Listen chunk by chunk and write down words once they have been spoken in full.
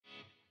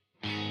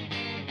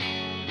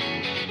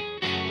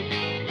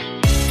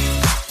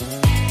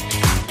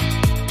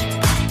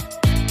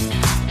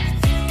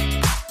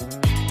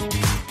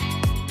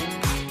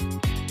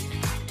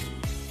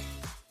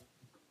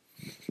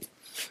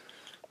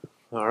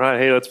right,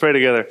 hey, let's pray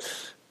together.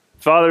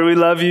 Father, we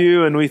love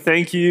you and we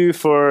thank you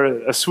for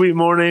a sweet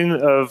morning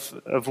of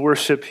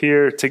worship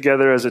here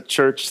together as a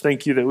church.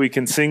 Thank you that we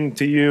can sing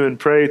to you and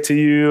pray to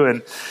you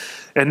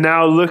and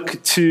now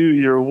look to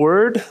your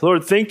word.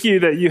 Lord, thank you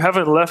that you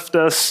haven't left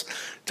us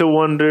to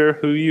wonder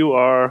who you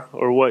are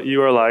or what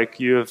you are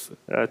like. You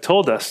have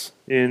told us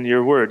in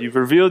your word. You've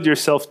revealed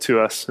yourself to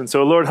us. And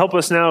so, Lord, help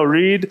us now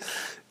read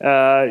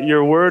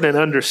your word and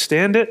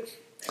understand it.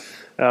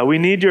 We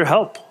need your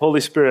help, Holy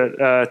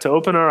Spirit, to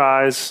open our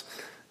eyes,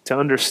 to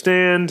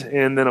understand,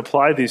 and then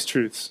apply these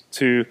truths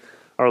to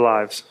our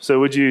lives. So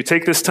would you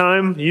take this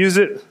time, use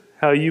it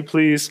how you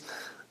please.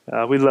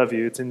 We love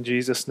you. It's in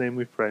Jesus' name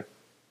we pray.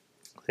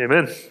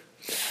 Amen.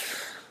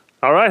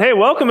 All right. Hey,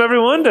 welcome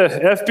everyone to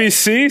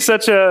FBC.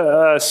 Such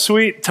a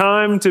sweet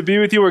time to be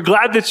with you. We're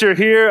glad that you're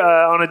here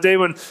on a day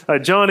when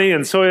Johnny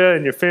and Soya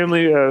and your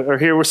family are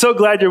here. We're so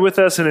glad you're with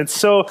us, and it's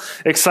so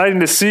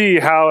exciting to see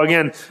how,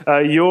 again,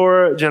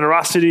 your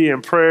generosity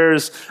and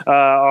prayers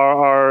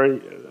are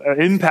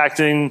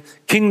impacting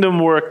kingdom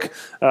work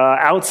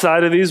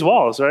outside of these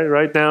walls,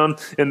 right down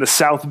in the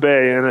South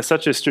Bay, and it's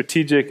such a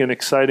strategic and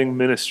exciting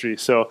ministry.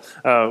 So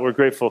we're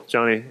grateful,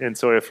 Johnny and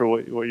Soya, for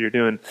what you're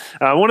doing.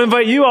 I want to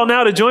invite you all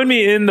now to join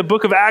me in the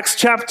book of Acts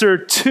chapter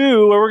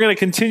 2, where we're going to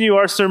continue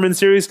our sermon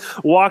series,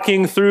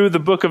 walking through the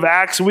book of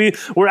Acts. We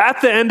were at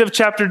the end of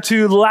chapter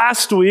 2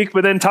 last week,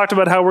 but then talked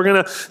about how we're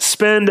going to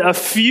spend a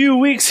few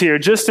weeks here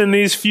just in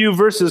these few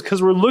verses,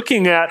 because we're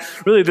looking at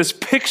really this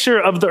picture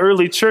of the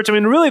early church. I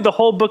mean, really the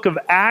whole book of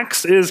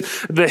Acts is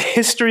the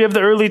history of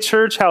the early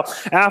church, how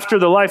after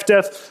the life,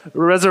 death,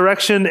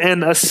 resurrection,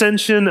 and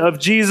ascension of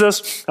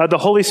Jesus, the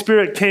Holy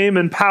Spirit came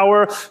in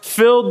power,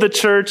 filled the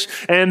church,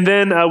 and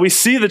then we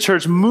see the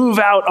church move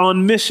out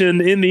on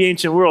mission in the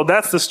ancient world.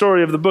 That's the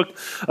story of the book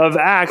of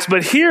Acts.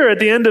 But here at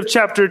the end of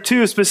chapter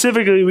 2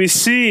 specifically, we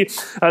see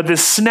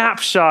this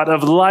snapshot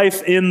of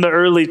life in the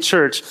early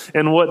church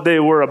and what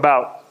they were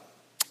about.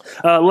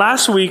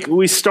 Last week,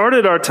 we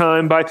started our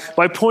time by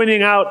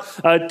pointing out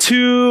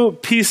two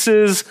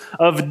pieces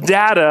of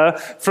data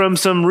from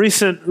some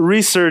recent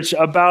research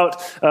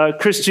about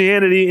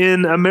Christianity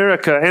in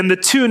America. And the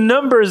two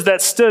numbers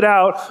that stood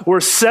out were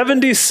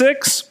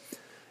 76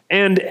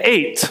 and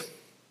 8.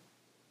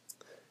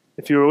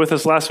 If you were with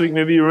us last week,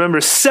 maybe you remember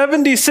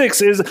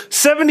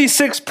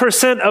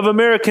 76% of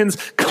Americans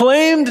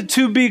claimed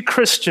to be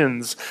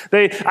Christians.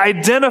 They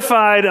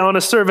identified on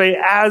a survey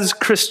as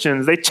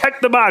Christians. They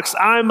checked the box,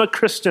 I'm a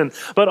Christian.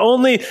 But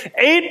only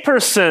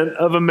 8%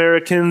 of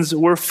Americans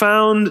were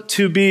found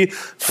to be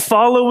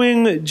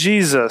following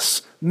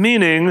Jesus,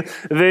 meaning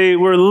they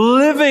were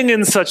living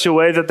in such a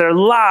way that their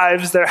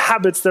lives, their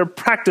habits, their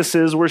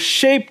practices were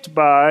shaped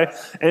by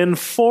and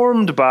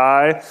formed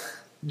by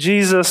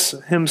Jesus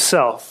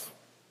himself.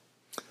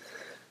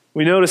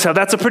 We notice how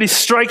that's a pretty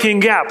striking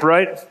gap,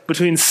 right?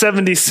 Between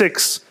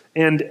 76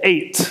 and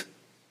 8.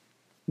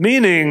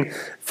 Meaning,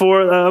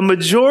 for a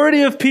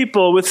majority of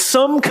people with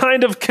some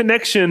kind of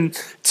connection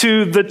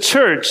to the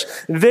church,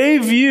 they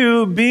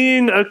view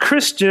being a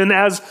Christian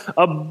as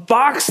a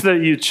box that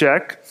you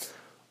check,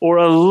 or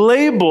a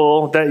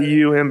label that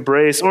you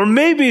embrace, or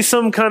maybe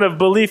some kind of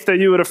belief that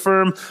you would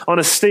affirm on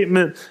a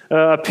statement,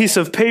 a piece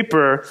of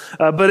paper,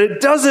 but it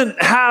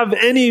doesn't have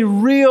any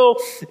real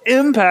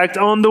impact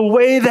on the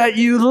way that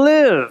you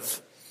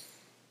live.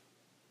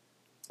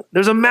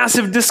 There's a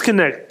massive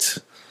disconnect.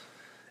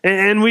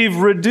 And we've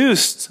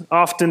reduced,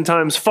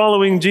 oftentimes,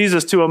 following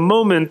Jesus to a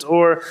moment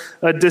or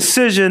a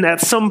decision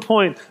at some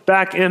point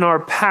back in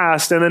our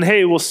past, and then,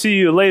 hey, we'll see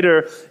you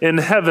later in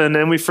heaven,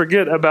 and we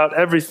forget about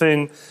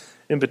everything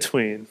in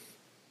between.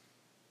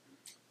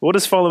 What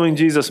does following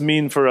Jesus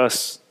mean for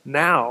us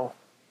now?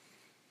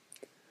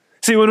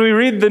 See, when we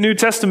read the New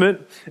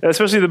Testament,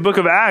 especially the book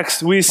of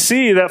Acts, we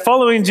see that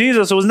following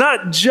Jesus was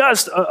not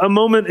just a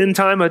moment in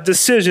time, a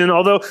decision,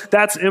 although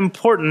that's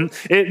important.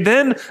 It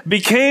then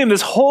became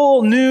this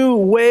whole new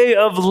way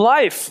of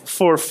life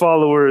for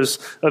followers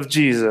of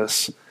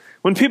Jesus.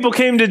 When people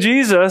came to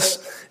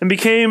Jesus and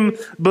became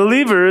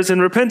believers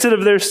and repented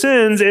of their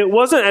sins, it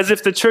wasn't as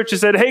if the church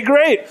said, hey,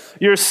 great,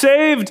 you're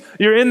saved,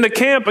 you're in the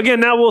camp. Again,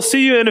 now we'll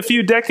see you in a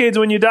few decades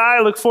when you die.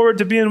 I look forward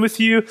to being with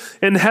you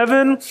in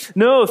heaven.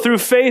 No, through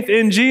faith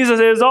in Jesus,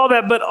 it is all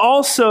that, but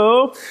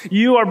also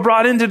you are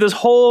brought into this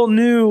whole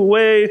new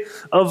way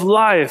of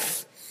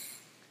life.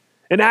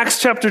 In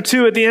Acts chapter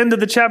 2, at the end of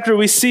the chapter,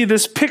 we see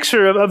this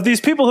picture of these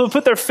people who have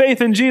put their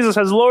faith in Jesus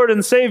as Lord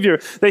and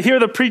Savior. They hear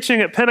the preaching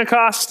at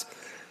Pentecost.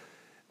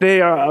 They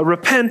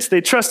repent,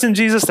 they trust in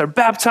Jesus, they're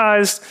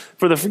baptized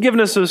for the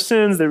forgiveness of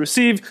sins, they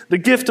receive the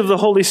gift of the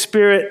Holy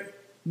Spirit.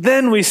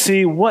 Then we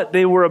see what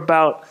they were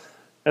about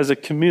as a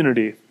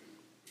community.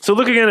 So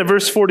look again at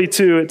verse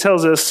 42. It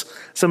tells us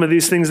some of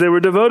these things they were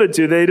devoted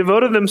to. They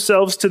devoted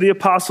themselves to the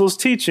apostles'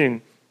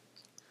 teaching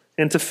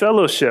and to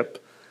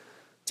fellowship,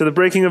 to the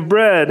breaking of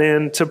bread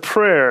and to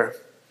prayer.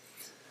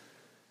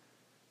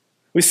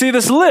 We see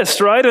this list,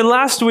 right? And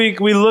last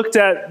week we looked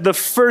at the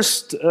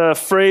first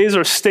phrase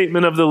or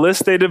statement of the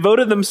list. They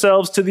devoted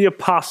themselves to the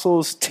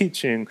apostles'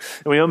 teaching.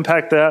 And we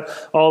unpacked that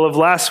all of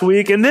last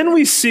week. And then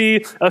we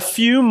see a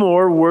few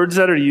more words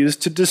that are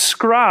used to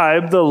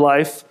describe the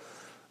life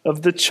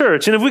of the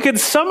church. And if we could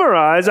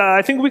summarize,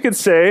 I think we could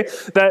say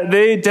that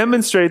they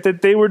demonstrate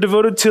that they were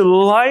devoted to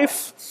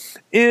life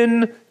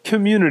in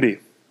community.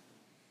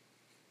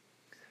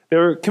 They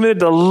were committed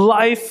to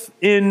life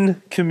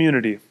in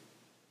community.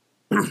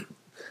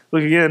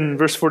 Look again,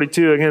 verse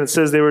 42. Again, it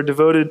says they were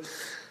devoted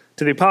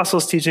to the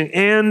apostles' teaching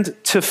and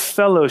to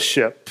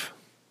fellowship.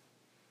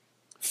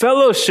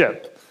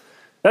 Fellowship.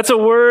 That's a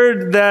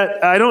word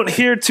that I don't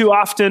hear too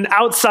often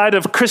outside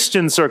of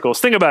Christian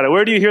circles. Think about it.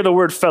 Where do you hear the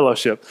word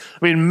fellowship?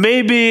 I mean,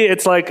 maybe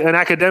it's like an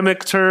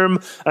academic term.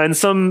 In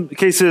some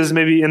cases,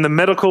 maybe in the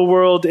medical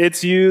world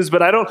it's used,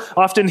 but I don't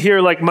often hear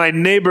like my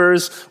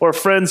neighbors or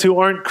friends who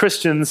aren't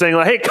Christians saying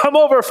like, hey, come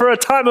over for a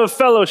time of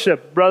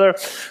fellowship, brother.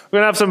 We're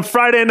going to have some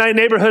Friday night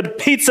neighborhood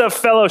pizza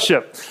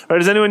fellowship. Or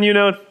does anyone you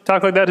know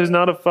talk like that who's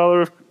not a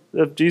follower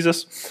of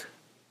Jesus?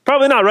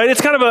 Probably not, right?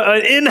 It's kind of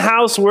an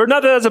in-house word.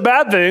 Not that that's a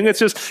bad thing. It's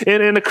just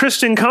in a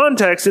Christian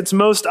context, it's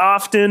most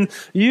often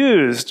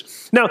used.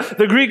 Now,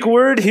 the Greek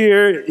word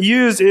here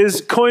used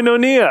is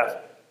koinonia.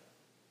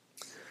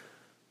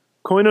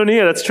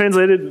 Koinonia, that's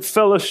translated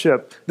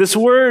fellowship. This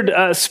word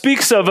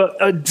speaks of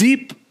a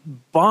deep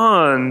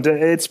bond.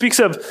 It speaks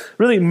of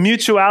really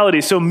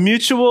mutuality. So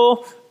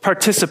mutual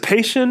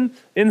participation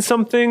in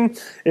something.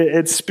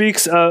 It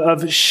speaks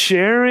of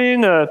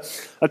sharing a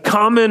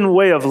common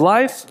way of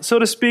life, so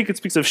to speak. It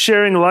speaks of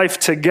sharing life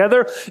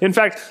together. In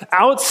fact,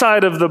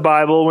 outside of the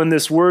Bible, when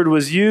this word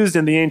was used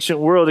in the ancient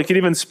world, it could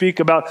even speak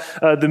about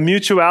the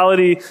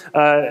mutuality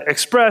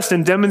expressed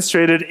and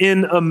demonstrated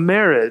in a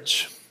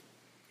marriage.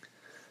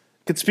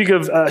 It could speak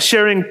of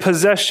sharing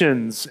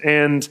possessions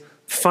and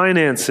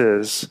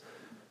finances.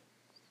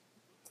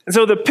 And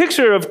so the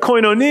picture of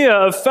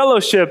koinonia, of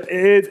fellowship,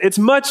 it's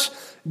much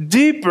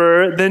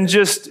deeper than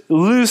just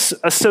loose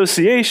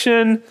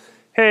association.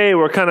 Hey,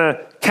 we're kind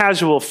of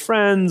casual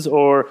friends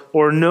or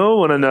know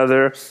one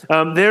another.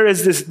 There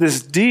is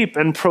this deep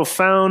and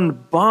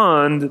profound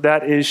bond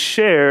that is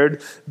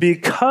shared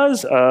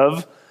because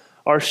of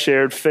our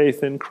shared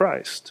faith in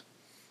Christ.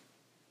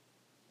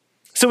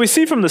 So we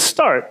see from the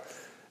start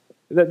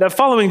that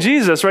following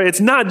Jesus, right, it's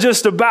not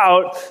just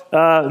about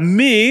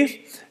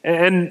me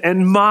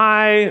and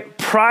my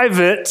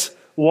private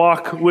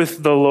walk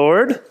with the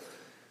Lord.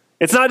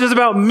 It's not just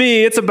about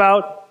me, it's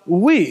about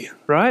we,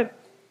 right?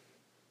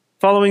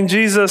 Following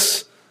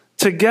Jesus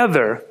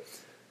together.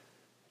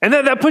 And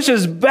that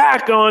pushes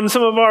back on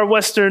some of our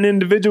Western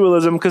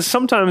individualism, because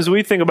sometimes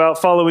we think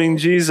about following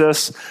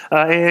Jesus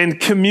and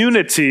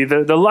community,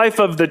 the life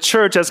of the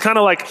church, as kind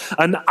of like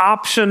an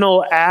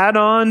optional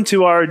add-on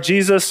to our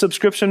Jesus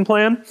subscription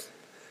plan.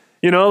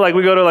 You know, like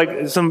we go to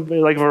like some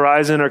like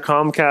Verizon or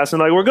Comcast and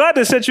like, we're glad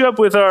to set you up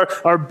with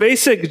our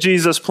basic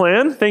Jesus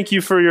plan. Thank you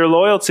for your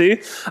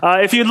loyalty.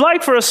 If you'd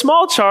like, for a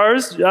small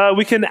charge,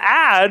 we can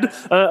add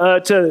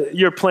to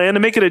your plan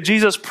and make it a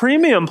Jesus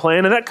premium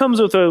plan. And that comes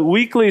with a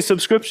weekly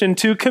subscription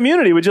to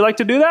community. Would you like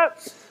to do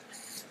that?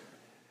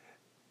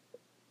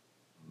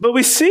 But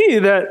we see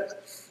that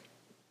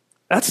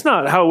that's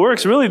not how it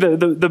works. Really,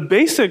 the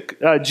basic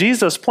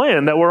Jesus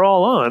plan that we're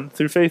all on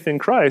through faith in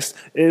Christ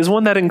is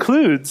one that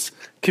includes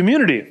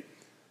community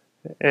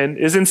and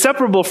is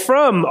inseparable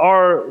from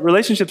our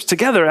relationships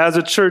together as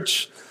a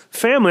church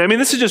family. I mean,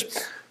 this is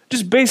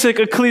just basic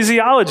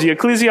ecclesiology.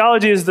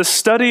 Ecclesiology is the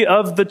study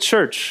of the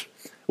church.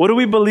 What do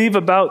we believe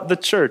about the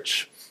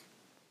church?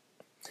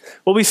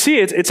 Well, we see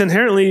it's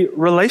inherently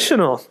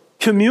relational,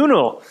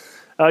 communal.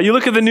 You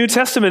look at the New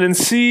Testament and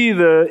see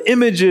the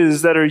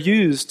images that are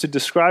used to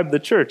describe the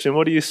church, and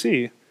what do you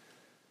see?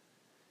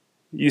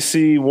 You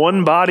see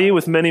one body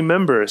with many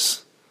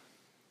members.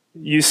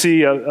 You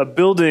see a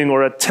building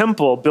or a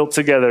temple built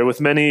together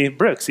with many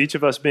bricks, each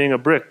of us being a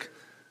brick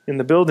in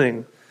the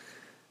building.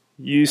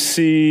 You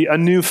see a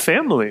new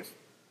family,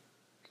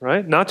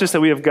 right? Not just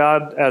that we have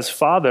God as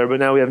Father, but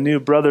now we have new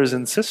brothers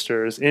and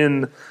sisters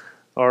in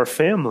our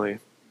family.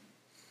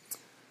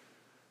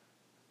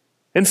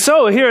 And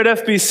so here at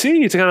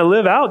FBC, to kind of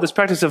live out this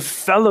practice of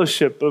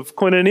fellowship, of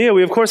koinonia,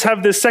 we of course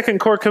have this second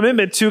core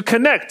commitment to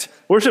connect.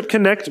 Worship,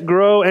 connect,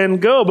 grow,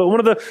 and go. But one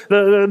of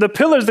the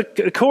pillars,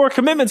 the core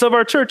commitments of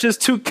our church is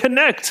to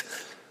connect.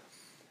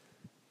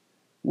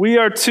 We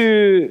are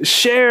to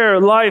share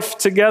life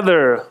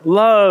together,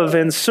 love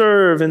and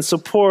serve and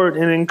support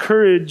and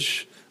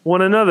encourage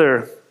one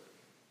another.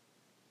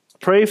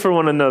 Pray for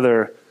one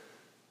another.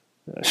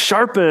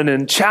 Sharpen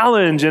and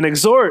challenge and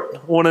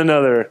exhort one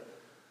another.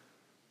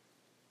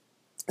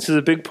 This is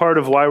a big part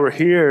of why we're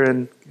here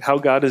and how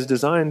God has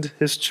designed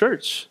his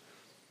church.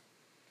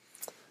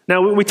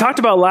 Now, we talked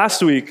about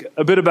last week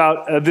a bit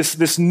about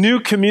this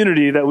new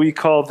community that we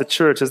call the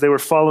church as they were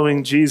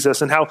following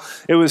Jesus and how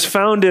it was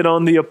founded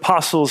on the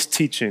apostles'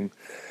 teaching.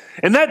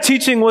 And that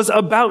teaching was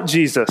about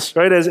Jesus,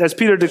 right? As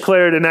Peter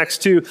declared in Acts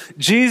 2,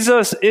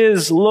 Jesus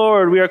is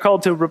Lord. We are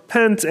called to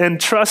repent and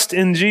trust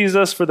in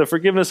Jesus for the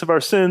forgiveness of our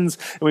sins,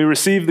 and we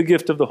receive the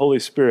gift of the Holy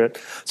Spirit.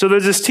 So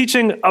there's this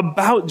teaching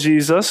about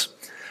Jesus,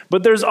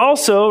 but there's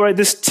also, right,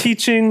 this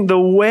teaching the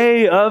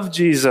way of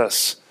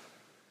Jesus.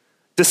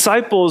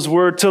 Disciples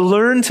were to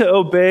learn to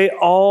obey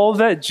all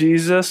that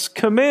Jesus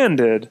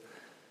commanded.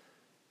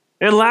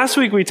 And last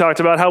week we talked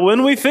about how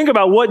when we think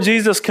about what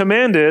Jesus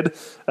commanded,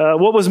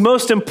 what was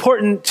most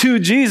important to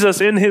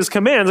Jesus in his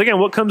commands, again,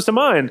 what comes to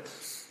mind?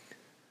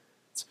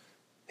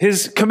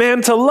 His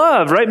command to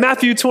love, right?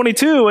 Matthew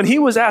 22, when he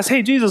was asked,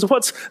 hey, Jesus,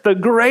 what's the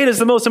greatest,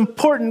 the most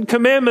important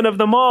commandment of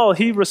them all?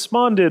 He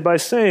responded by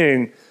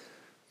saying,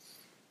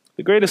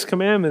 the greatest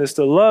commandment is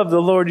to love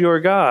the Lord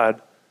your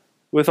God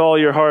with all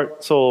your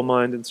heart, soul,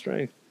 mind, and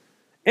strength.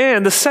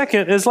 And the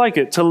second is like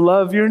it, to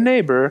love your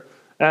neighbor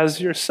as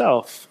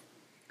yourself.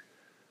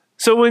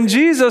 So when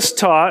Jesus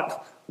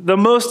taught the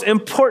most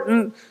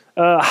important,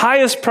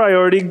 highest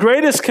priority,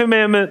 greatest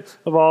commandment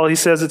of all, he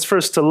says it's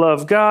first to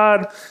love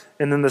God,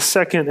 and then the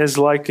second is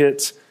like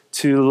it,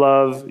 to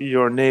love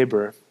your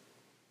neighbor.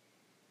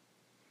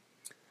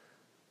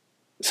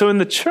 So in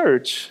the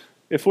church,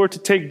 if we're to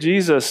take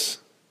Jesus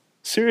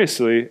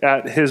seriously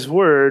at his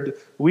word,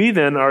 we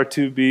then are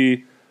to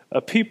be a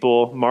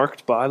people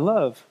marked by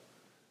love,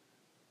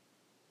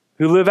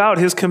 who live out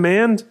his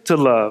command to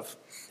love.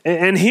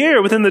 And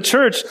here within the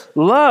church,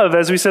 love,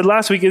 as we said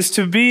last week, is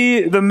to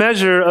be the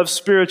measure of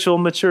spiritual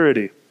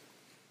maturity.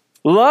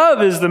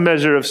 Love is the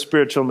measure of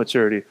spiritual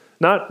maturity,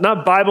 not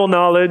Bible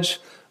knowledge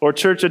or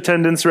church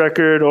attendance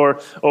record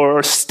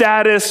or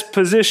status,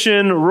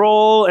 position,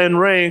 role, and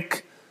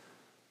rank.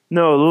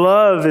 No,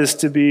 love is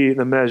to be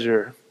the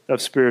measure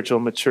of spiritual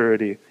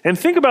maturity. And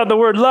think about the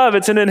word love.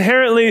 It's an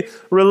inherently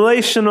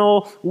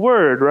relational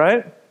word,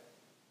 right?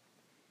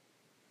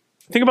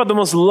 Think about the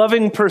most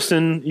loving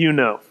person you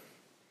know.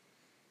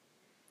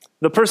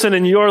 The person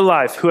in your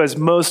life who has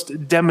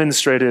most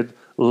demonstrated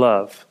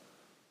love.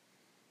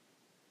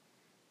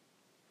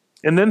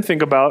 And then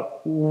think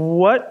about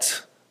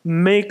what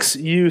makes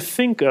you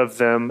think of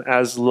them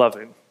as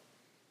loving.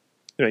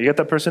 You get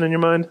that person in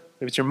your mind?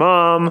 Maybe it's your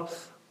mom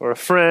or a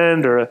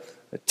friend or a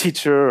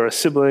teacher or a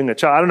sibling, a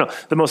child. I don't know.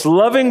 The most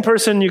loving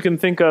person you can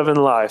think of in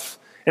life.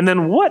 And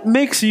then what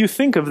makes you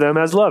think of them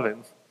as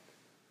loving?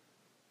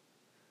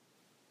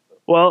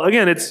 Well,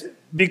 again, it's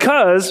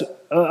because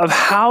of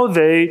how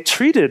they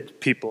treated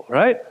people,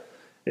 right?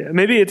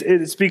 Maybe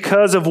it's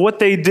because of what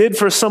they did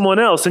for someone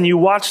else and you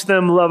watch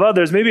them love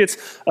others. Maybe it's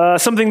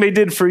something they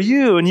did for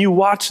you and you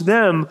watch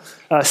them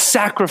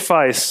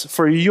sacrifice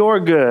for your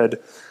good.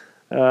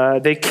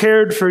 They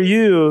cared for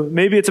you.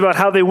 Maybe it's about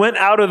how they went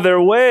out of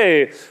their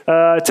way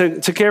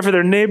to care for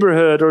their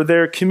neighborhood or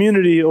their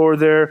community or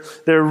their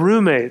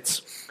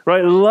roommates.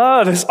 Right?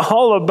 Love is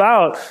all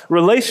about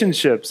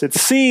relationships.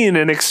 It's seen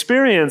and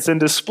experienced and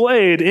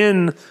displayed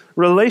in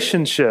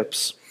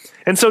relationships.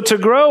 And so to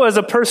grow as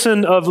a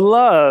person of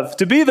love,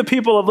 to be the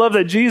people of love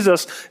that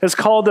Jesus has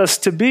called us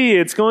to be,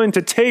 it's going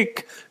to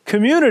take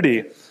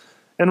community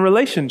and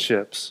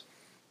relationships.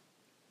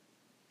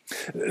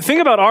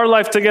 Think about our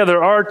life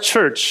together, our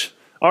church,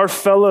 our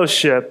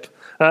fellowship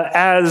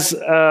as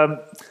a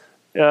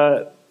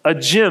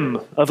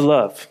gym of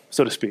love,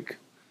 so to speak.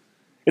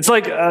 It's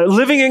like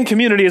living in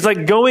community is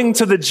like going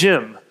to the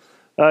gym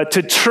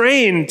to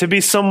train to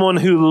be someone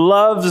who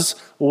loves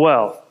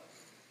well.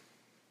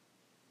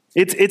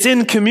 It's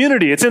in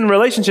community, it's in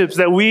relationships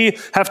that we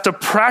have to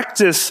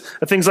practice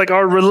things like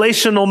our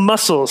relational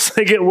muscles.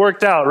 They get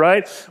worked out,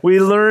 right?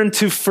 We learn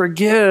to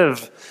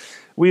forgive.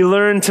 We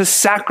learn to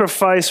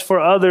sacrifice for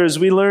others.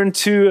 We learn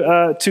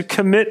to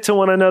commit to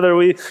one another.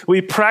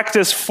 We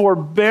practice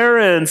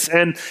forbearance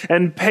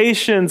and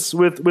patience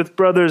with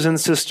brothers and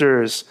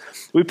sisters.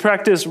 We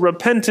practice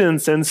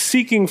repentance and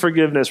seeking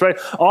forgiveness, right?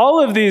 All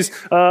of these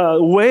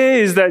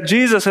ways that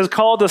Jesus has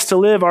called us to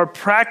live are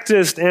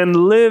practiced and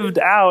lived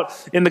out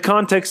in the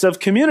context of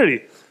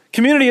community.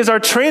 Community is our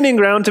training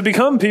ground to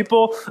become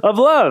people of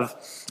love.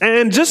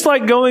 And just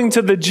like going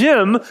to the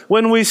gym,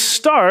 when we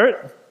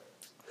start,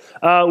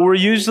 we're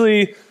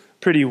usually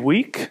pretty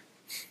weak,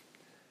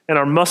 and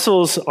our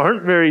muscles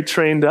aren't very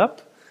trained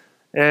up,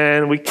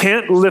 and we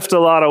can't lift a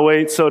lot of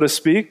weight, so to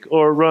speak,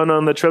 or run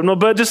on the treadmill.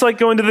 But just like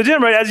going to the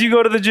gym, right? As you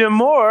go to the gym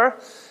more,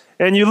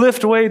 and you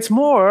lift weights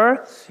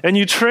more, and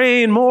you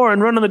train more,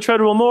 and run on the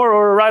treadmill more,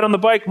 or ride on the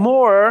bike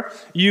more,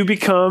 you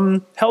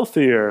become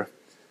healthier.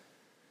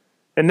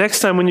 And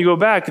next time when you go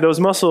back, those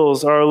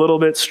muscles are a little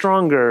bit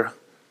stronger,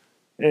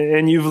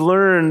 and you've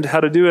learned how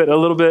to do it a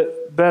little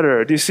bit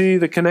better. Do you see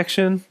the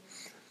connection?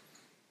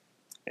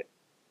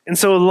 And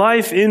so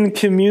life in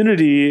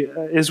community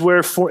is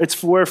where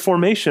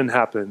formation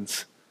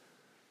happens.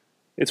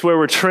 It's where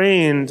we're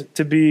trained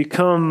to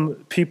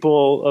become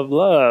people of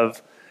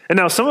love. And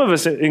now some of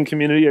us in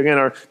community, again,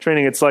 are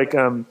training. It's like,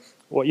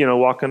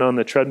 walking on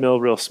the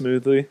treadmill real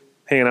smoothly.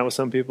 hanging out with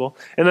some people.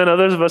 And then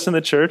others of us in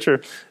the church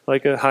are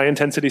like a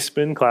high-intensity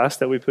spin class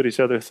that we put each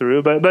other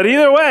through. But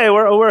either way,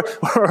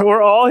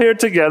 we're all here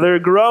together,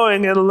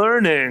 growing and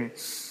learning.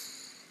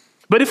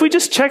 But if we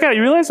just check out,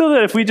 you realize though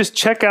that if we just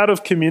check out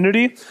of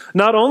community,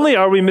 not only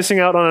are we missing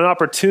out on an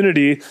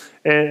opportunity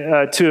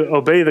to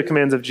obey the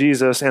commands of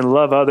Jesus and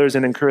love others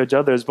and encourage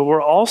others, but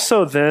we're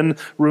also then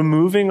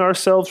removing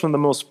ourselves from the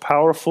most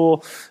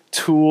powerful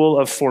tool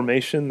of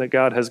formation that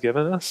God has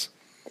given us.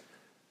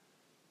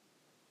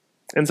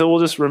 And so we'll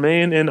just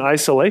remain in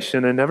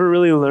isolation and never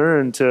really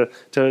learn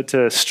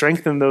to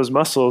strengthen those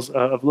muscles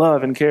of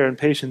love and care and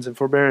patience and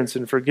forbearance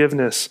and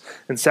forgiveness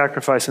and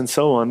sacrifice and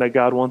so on that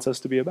God wants us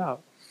to be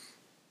about.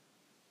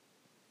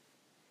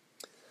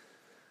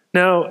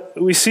 Now,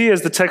 we see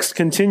as the text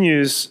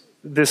continues,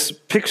 this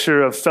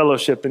picture of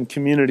fellowship and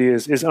community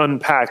is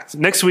unpacked.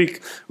 Next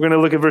week, we're going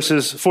to look at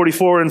verses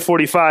 44 and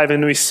 45,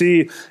 and we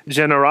see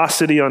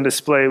generosity on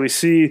display. We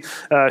see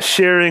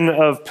sharing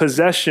of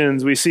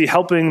possessions. We see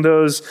helping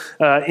those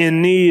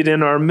in need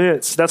in our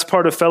midst. That's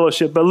part of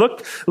fellowship. But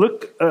look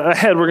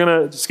ahead. We're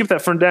going to skip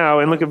that for now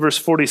and look at verse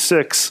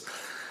 46.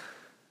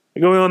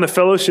 Going on the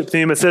fellowship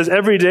theme, it says,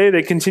 every day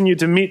they continued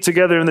to meet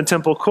together in the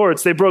temple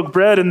courts. They broke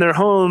bread in their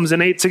homes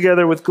and ate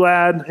together with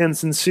glad and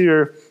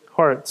sincere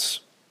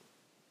hearts.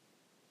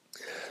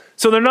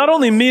 So they're not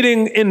only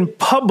meeting in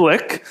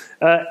public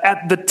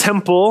at the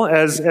temple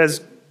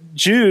as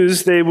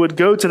Jews, they would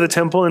go to the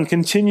temple and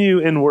continue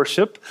in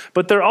worship,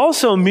 but they're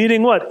also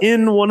meeting what?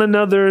 In one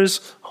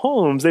another's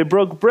homes. They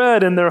broke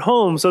bread in their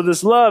homes. So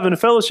this love and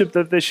fellowship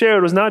that they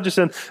shared was not just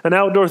an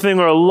outdoor thing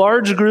or a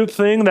large group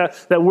thing that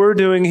we're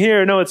doing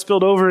here. No, it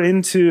spilled over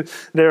into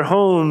their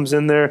homes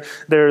and their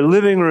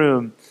living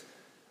room,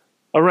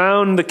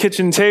 around the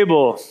kitchen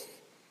table.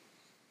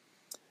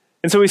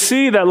 And so we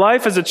see that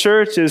life as a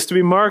church is to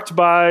be marked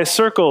by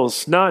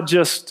circles, not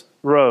just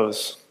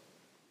rows.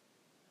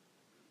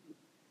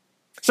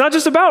 It's not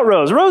just about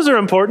rows. Rows are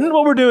important.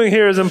 What we're doing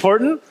here is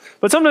important.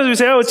 But sometimes we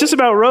say, oh, it's just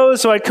about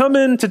rows. So I come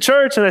into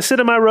church and I sit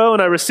in my row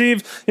and I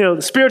receive,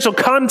 spiritual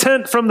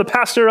content from the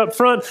pastor up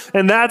front.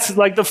 And that's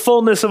like the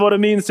fullness of what it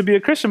means to be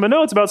a Christian. But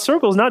no, it's about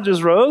circles, not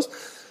just rows.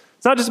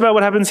 It's not just about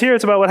what happens here.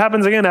 It's about what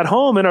happens, again, at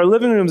home in our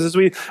living rooms as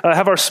we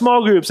have our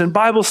small groups and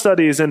Bible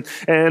studies and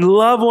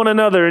love one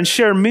another and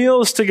share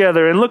meals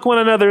together and look one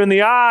another in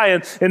the eye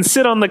and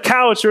sit on the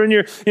couch or in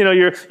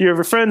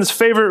your friend's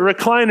favorite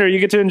recliner. You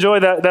get to enjoy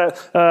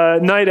that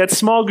night at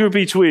small group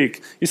each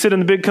week. You sit in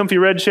the big comfy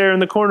red chair in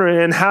the corner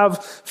and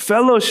have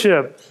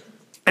fellowship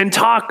and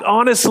talk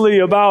honestly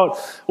about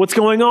what's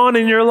going on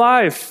in your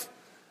life.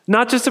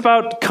 Not just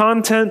about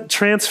content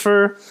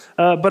transfer,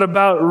 but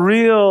about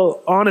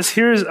real, honest,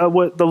 here's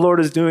what the Lord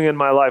is doing in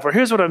my life, or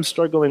here's what I'm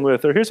struggling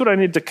with, or here's what I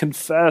need to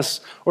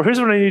confess, or here's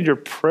what I need your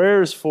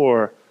prayers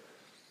for.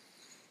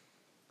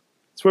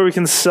 It's where we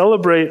can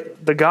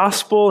celebrate the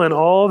gospel and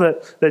all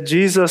that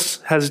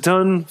Jesus has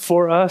done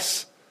for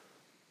us.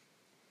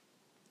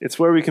 It's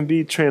where we can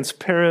be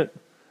transparent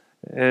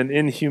and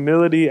in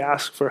humility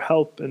ask for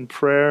help and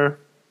prayer.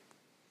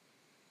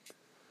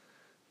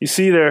 You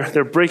see,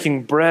 they're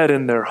breaking bread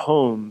in their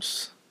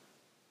homes,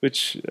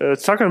 which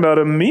it's talking about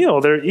a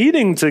meal. They're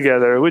eating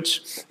together,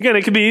 which, again,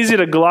 it could be easy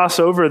to gloss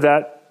over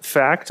that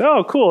fact.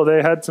 Oh, cool,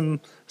 they had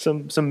some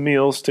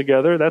meals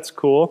together. That's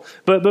cool.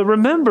 But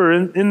remember,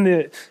 in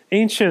the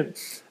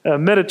ancient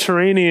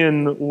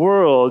Mediterranean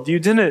world, you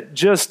didn't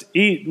just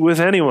eat with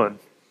anyone.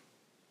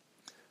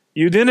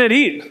 You didn't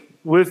eat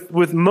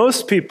with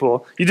most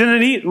people. You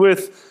didn't eat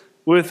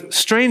with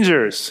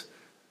strangers.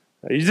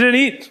 You didn't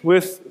eat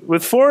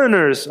with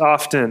foreigners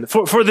often.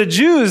 For the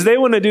Jews, they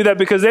wouldn't do that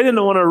because they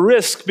didn't want to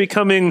risk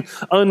becoming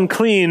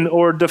unclean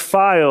or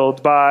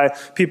defiled by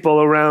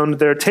people around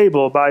their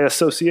table by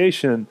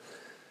association.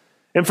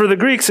 And for the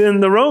Greeks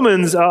and the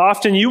Romans,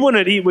 often you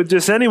wouldn't eat with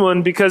just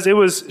anyone because it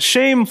was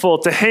shameful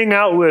to hang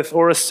out with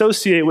or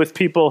associate with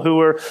people who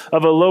were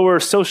of a lower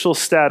social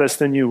status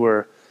than you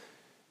were.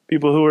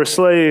 People who were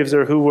slaves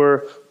or who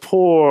were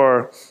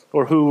poor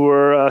or who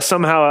were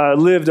somehow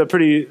lived a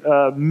pretty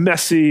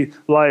messy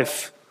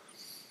life.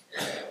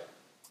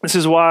 This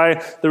is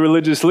why the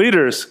religious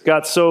leaders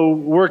got so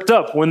worked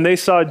up when they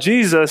saw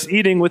Jesus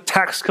eating with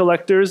tax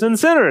collectors and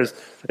sinners.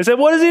 They said,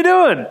 what is he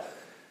doing?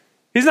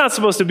 He's not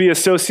supposed to be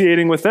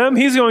associating with them.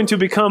 He's going to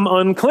become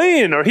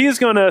unclean, or he's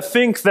going to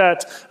think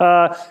that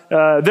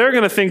they're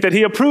going to think that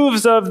he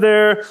approves of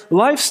their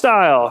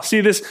lifestyle.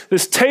 See,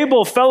 this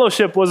table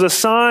fellowship was a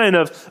sign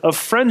of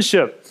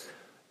friendship.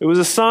 It was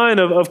a sign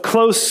of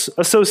close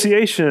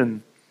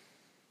association.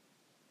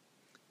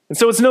 And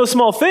so it's no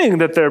small thing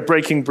that they're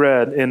breaking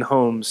bread in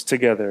homes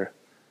together.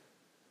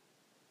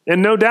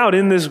 And no doubt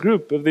in this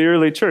group of the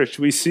early church,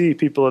 we see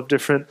people of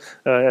different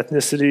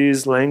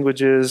ethnicities,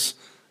 languages,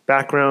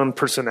 background,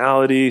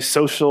 personality,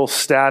 social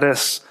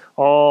status,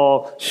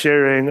 all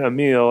sharing a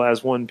meal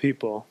as one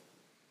people.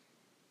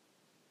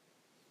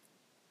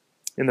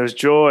 And there's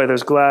joy,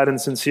 there's glad and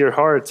sincere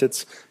hearts.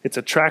 It's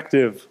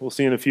attractive. We'll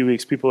see in a few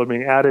weeks, people are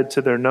being added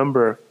to their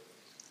number.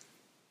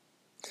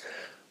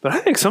 But I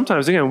think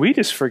sometimes, again, we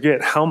just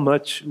forget how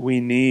much we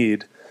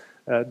need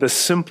the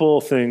simple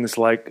things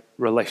like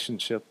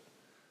relationship.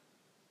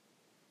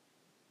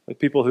 With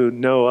people who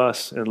know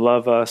us and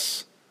love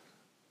us,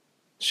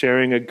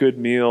 sharing a good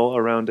meal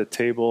around a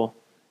table.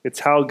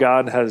 It's how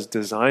God has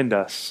designed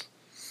us.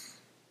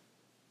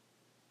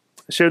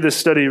 I shared this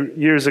study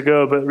years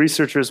ago, but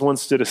researchers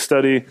once did a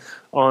study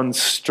on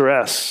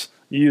stress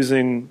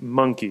using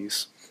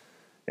monkeys.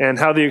 And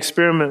how the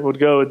experiment would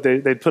go,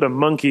 they'd put a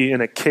monkey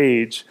in a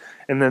cage,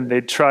 and then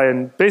they'd try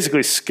and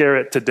basically scare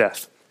it to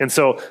death. And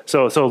so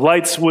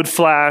lights would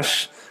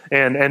flash,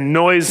 and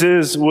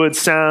noises would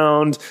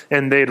sound,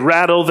 and they'd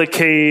rattle the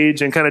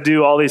cage and kind of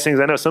do all these things.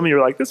 I know some of you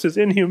are like, this is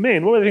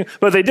inhumane. What are they?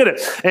 But they did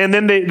it. And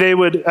then they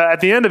would,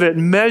 at the end of it,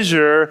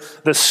 measure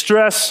the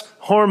stress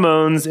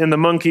hormones in the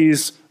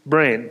monkey's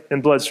brain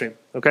and bloodstream,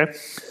 okay?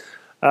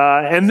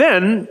 And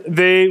then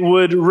they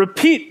would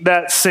repeat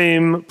that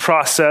same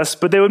process,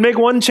 but they would make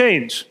one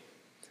change.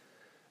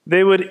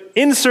 They would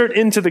insert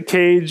into the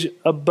cage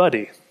a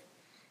buddy.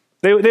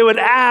 They would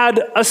add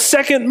a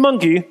second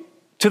monkey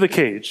to the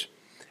cage.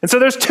 And so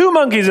there's two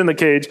monkeys in the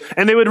cage,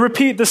 and they would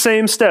repeat the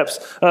same steps,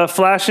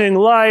 flashing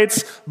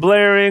lights,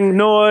 blaring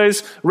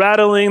noise,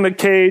 rattling the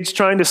cage,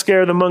 trying to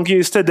scare the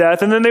monkeys to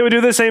death. And then they would do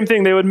the same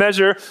thing. They would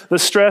measure the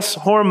stress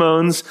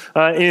hormones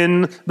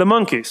in the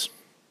monkeys.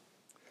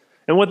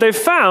 And what they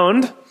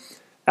found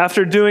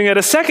after doing it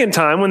a second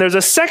time, when there's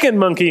a second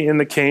monkey in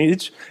the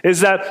cage,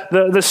 is that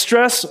the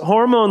stress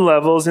hormone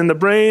levels in the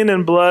brain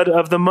and blood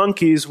of the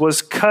monkeys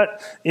was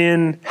cut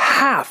in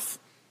half.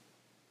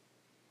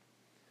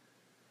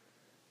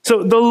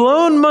 So the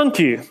lone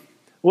monkey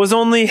was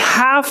only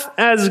half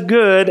as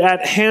good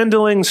at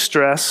handling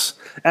stress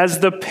as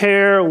the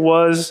pair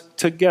was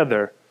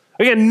together.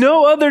 Again,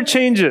 no other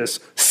changes.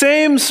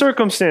 Same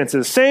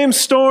circumstances, same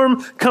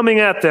storm coming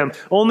at them.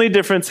 Only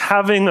difference,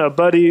 having a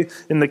buddy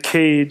in the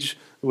cage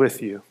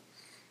with you.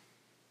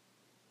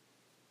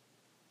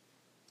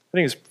 I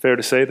think it's fair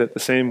to say that the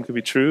same could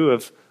be true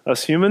of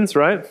us humans,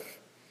 right?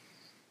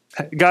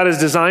 God has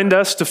designed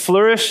us to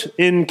flourish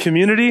in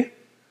community.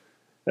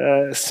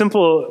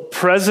 Simple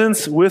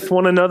presence with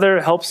one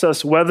another helps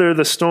us weather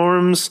the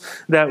storms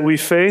that we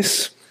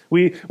face.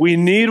 We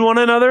need one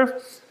another,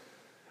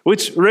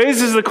 which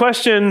raises the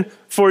question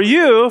for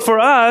you, for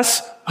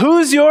us,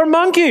 who's your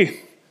monkey?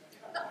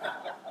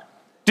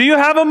 Do you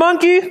have a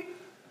monkey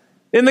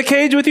in the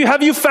cage with you?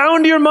 Have you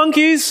found your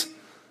monkeys?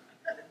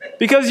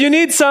 Because you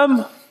need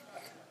some.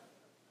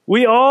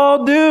 We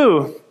all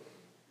do.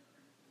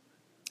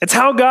 It's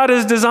how God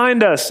has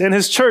designed us in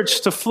his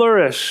church to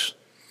flourish.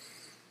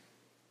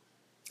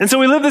 And so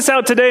we live this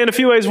out today in a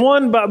few ways.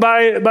 One,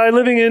 by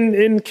living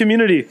in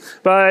community,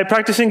 by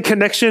practicing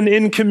connection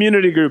in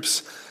community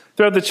groups.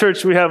 Throughout the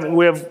church, we have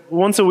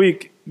once a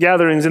week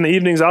gatherings in the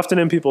evenings, often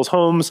in people's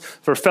homes,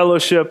 for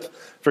fellowship,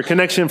 for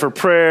connection, for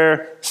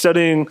prayer,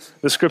 studying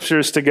the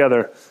scriptures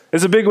together.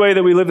 It's a big way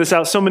that we live this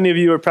out. So many of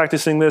you are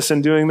practicing this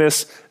and doing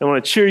this. I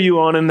want to cheer you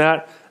on in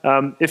that.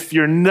 If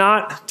you're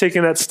not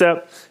taking that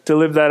step to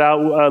live that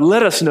out,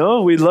 let us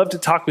know. We'd love to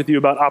talk with you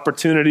about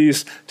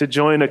opportunities to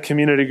join a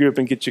community group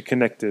and get you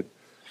connected.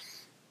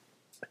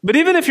 But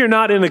even if you're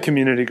not in a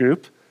community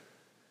group,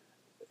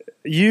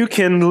 you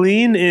can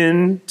lean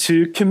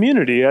into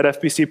community at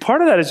FBC.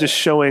 Part of that is just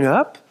showing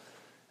up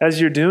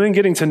as you're doing,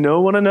 getting to know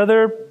one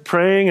another,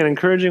 praying and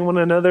encouraging one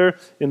another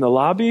in the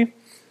lobby.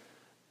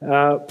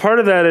 Part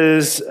of that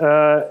is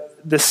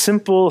the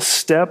simple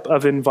step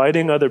of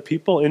inviting other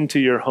people into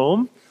your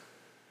home.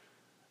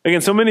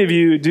 Again, so many of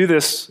you do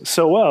this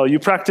so well. You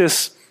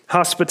practice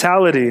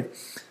hospitality.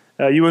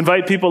 You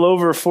invite people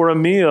over for a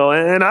meal.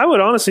 And I would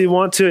honestly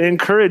want to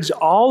encourage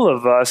all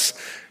of us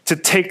to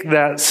take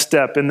that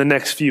step in the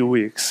next few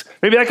weeks.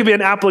 Maybe that could be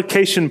an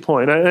application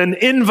point, an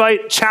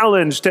invite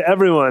challenge to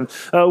everyone.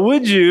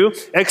 Would you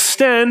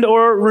extend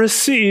or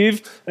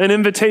receive an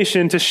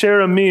invitation to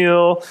share a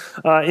meal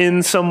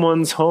in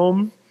someone's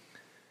home?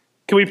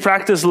 Can we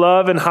practice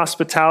love and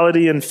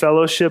hospitality and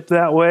fellowship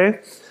that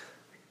way?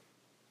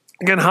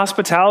 Again,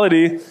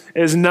 hospitality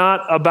is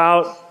not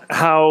about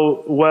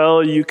how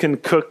well you can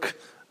cook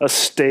a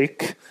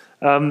steak.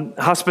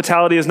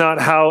 Hospitality is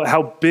not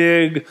how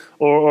big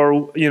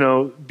or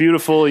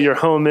beautiful your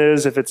home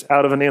is, if it's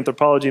out of an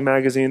anthropology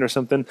magazine or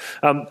something.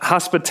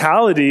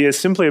 Hospitality is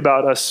simply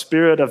about a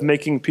spirit of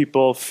making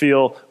people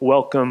feel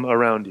welcome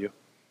around you.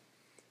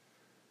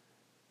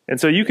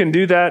 And so you can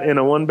do that in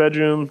a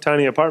one-bedroom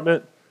tiny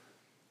apartment.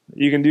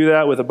 You can do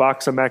that with a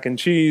box of mac and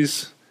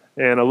cheese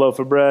and a loaf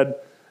of bread.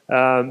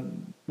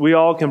 We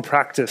all can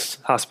practice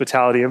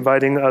hospitality,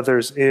 inviting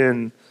others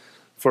in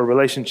for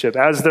relationship,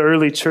 as the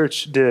early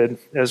church did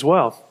as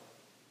well.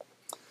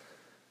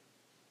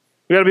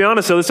 We got to be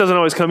honest, though, this doesn't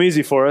always come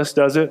easy for us,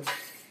 does it?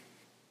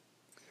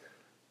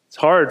 It's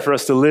hard for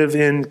us to live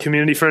in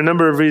community for a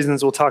number of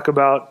reasons we'll talk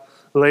about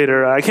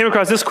later. I came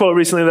across this quote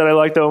recently that I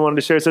liked that I wanted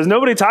to share. It says,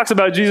 "Nobody talks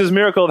about Jesus'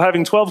 miracle of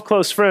having 12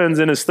 close friends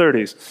in his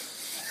 30s.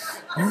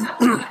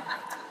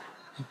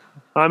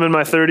 I'm in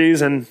my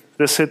 30s, and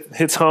this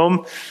hits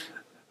home.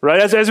 Right?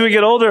 As we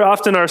get older,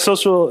 often our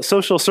social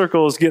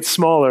circles get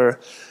smaller,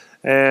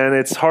 and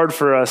it's hard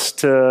for us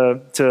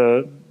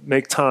to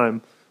make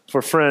time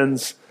for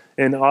friends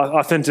and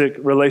authentic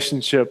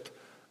relationship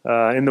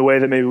in the way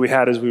that maybe we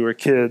had as we were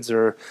kids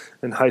or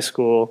in high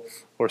school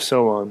or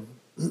so on.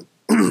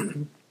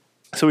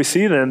 So we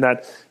see then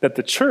that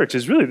the church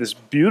is really this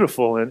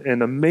beautiful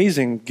and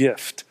amazing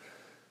gift.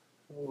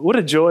 What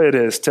a joy it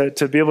is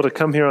to be able to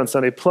come here on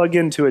Sunday, plug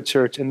into a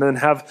church, and then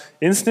have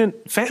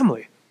instant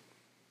family.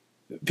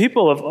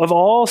 People of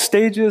all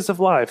stages of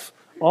life,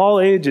 all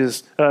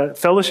ages,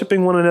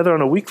 fellowshipping one another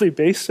on a weekly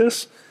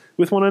basis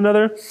with one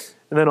another,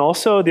 and then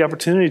also the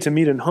opportunity to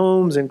meet in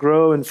homes and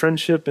grow in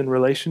friendship and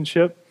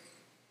relationship.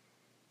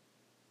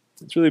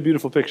 It's really a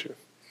beautiful picture.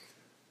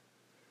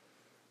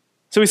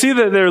 So we see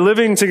that they're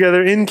living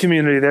together in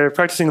community. They're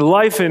practicing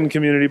life in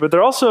community, but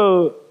they're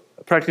also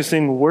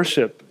practicing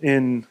worship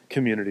in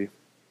community.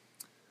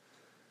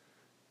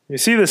 You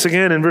see this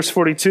again in verse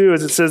 42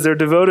 as it says they're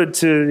devoted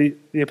to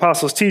the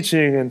apostles'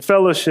 teaching and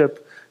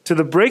fellowship, to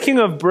the breaking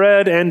of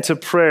bread and to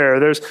prayer.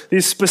 There's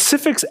these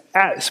specific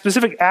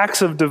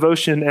acts of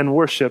devotion and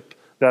worship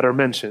that are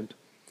mentioned.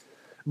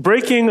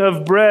 Breaking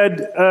of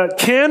bread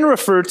can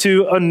refer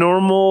to a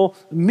normal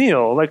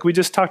meal, like we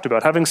just talked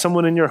about, having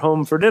someone in your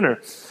home for dinner.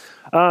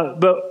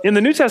 But in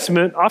the New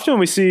Testament, often when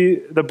we see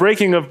the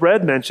breaking of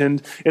bread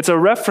mentioned, it's a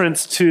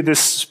reference to this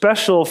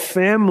special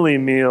family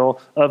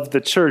meal of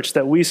the church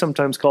that we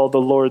sometimes call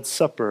the Lord's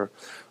Supper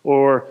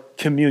or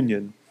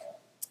communion.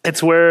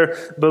 It's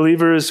where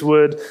believers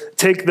would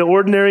take the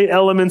ordinary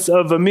elements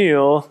of a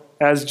meal,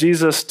 as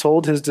Jesus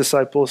told his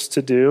disciples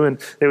to do, and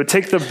they would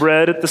take the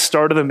bread at the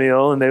start of the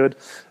meal and they would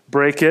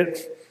break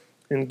it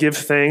and give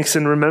thanks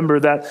and remember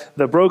that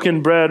the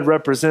broken bread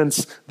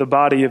represents the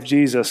body of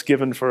Jesus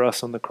given for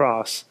us on the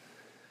cross.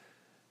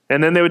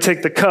 And then they would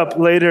take the cup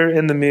later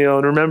in the meal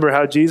and remember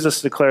how Jesus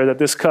declared that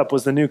this cup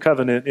was the new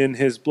covenant in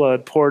his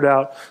blood poured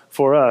out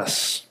for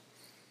us.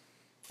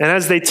 And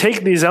as they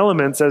take these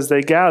elements, as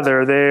they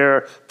gather, they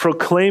are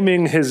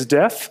proclaiming his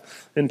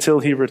death until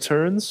he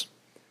returns.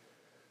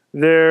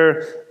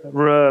 They're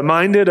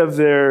reminded of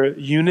their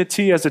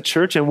unity as a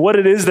church and what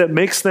it is that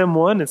makes them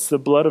one. It's the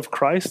blood of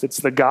Christ. It's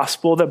the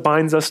gospel that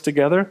binds us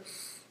together.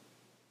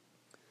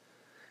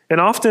 And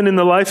often in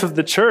the life of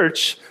the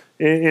church,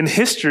 in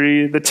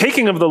history, the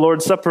taking of the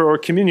Lord's Supper or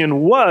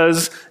communion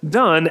was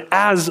done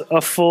as a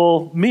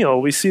full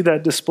meal. We see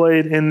that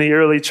displayed in the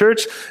early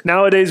church.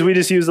 Nowadays, we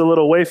just use a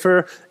little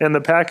wafer and the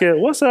packet.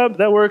 What's up?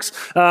 That works.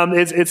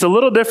 It's a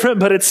little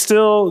different, but it's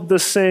still the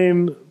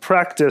same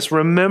practice,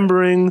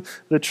 remembering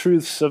the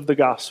truths of the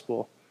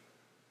gospel,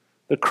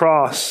 the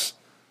cross,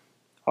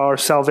 our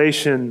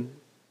salvation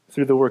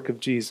through the work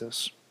of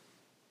Jesus.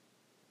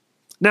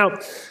 Now,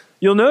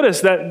 you'll notice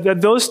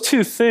that those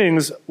two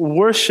things,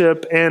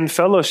 worship and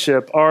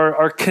fellowship,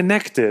 are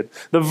connected.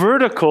 The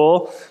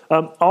vertical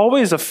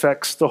always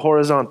affects the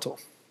horizontal.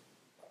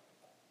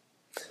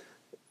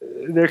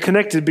 They're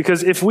connected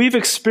because if we've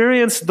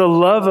experienced the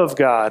love of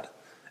God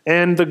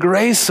and the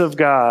grace of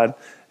God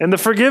and the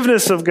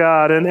forgiveness of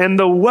God and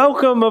the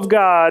welcome of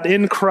God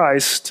in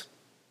Christ,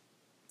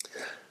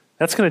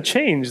 that's going to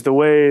change the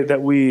way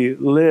that we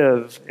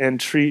live and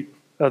treat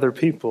other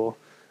people.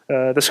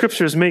 The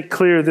scriptures make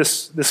clear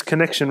this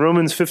connection.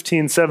 Romans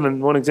 15:7,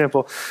 one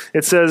example.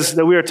 It says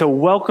that we are to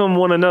welcome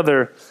one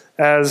another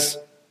as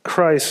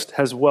Christ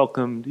has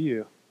welcomed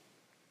you.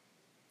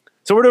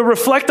 So we're to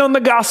reflect on the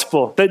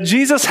gospel, that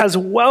Jesus has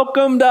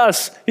welcomed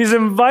us. He's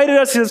invited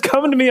us. He says,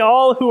 come to me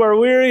all who are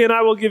weary and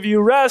I will give you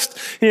rest.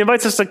 He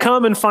invites us to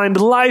come and find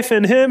life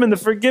in him and the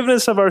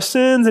forgiveness of our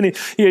sins. And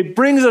he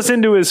brings us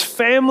into his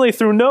family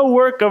through no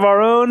work of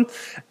our own.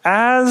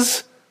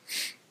 As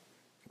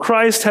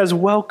Christ has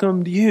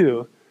welcomed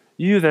you,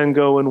 you then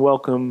go and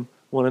welcome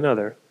one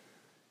another.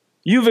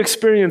 You've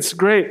experienced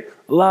great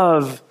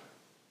love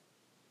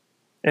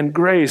and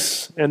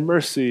grace and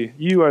mercy.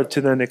 You are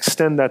to then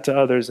extend that to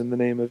others in the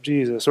name of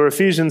Jesus. Or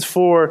Ephesians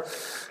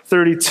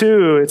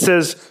 4:32, it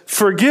says,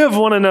 forgive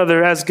one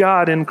another as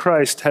God in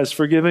Christ has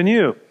forgiven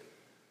you.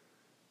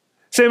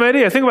 Same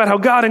idea. Think about how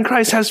God in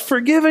Christ has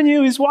forgiven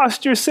you. He's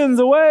washed your sins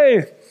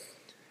away.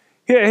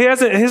 He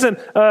hasn't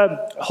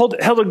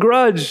held a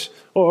grudge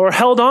or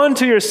held on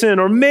to your sin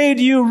or made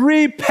you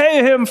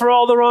repay him for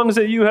all the wrongs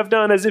that you have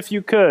done as if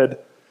you could.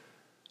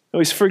 No,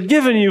 he's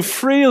forgiven you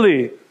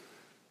freely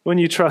when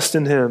you trust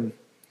in him.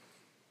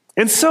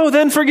 And so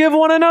then forgive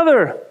one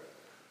another.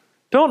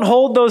 Don't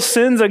hold those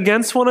sins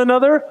against one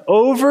another,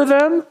 over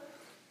them.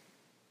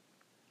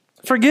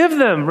 Forgive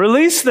them,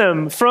 release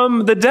them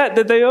from the debt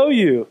that they owe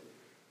you,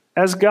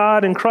 as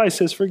God in Christ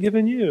has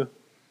forgiven you.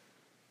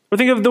 Or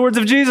think of the words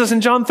of Jesus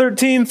in John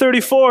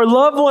 13:34,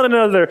 love one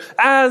another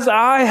as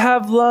I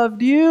have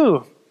loved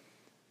you.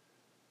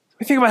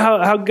 We think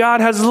about how God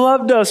has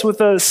loved us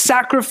with a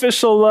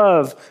sacrificial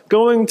love,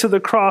 going to the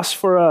cross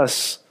for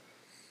us.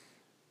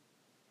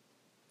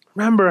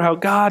 Remember how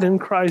God in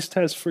Christ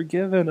has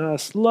forgiven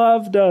us,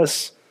 loved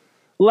us,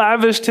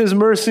 lavished his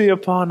mercy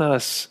upon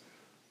us,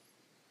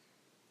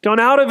 gone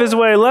out of his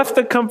way, left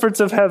the comforts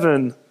of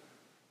heaven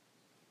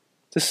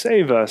to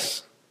save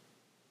us.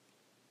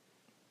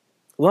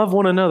 Love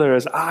one another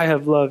as I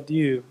have loved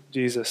you,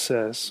 Jesus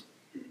says.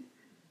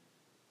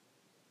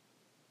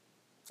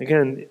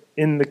 Again,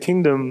 in the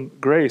kingdom,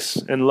 grace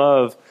and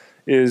love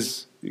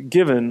is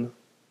given,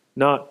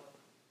 not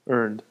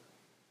earned.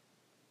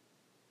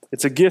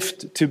 It's a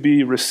gift to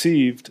be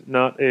received,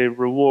 not a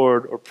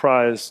reward or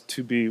prize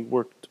to be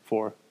worked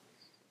for.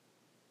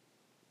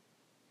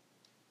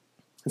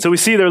 And so we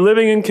see they're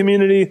living in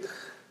community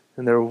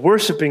and they're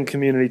worshiping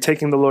community,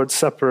 taking the Lord's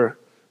Supper,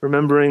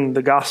 remembering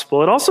the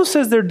gospel. It also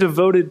says they're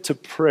devoted to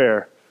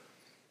prayer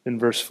in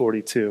verse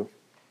 42.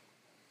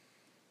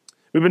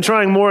 We've been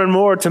trying more and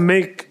more to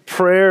make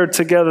prayer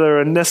together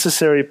a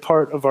necessary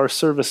part of our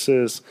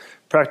services,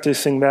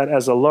 practicing that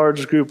as a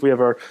large group. We have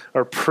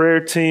our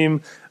prayer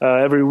team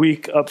every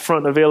week up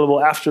front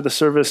available after the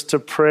service to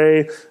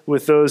pray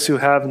with those who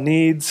have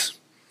needs.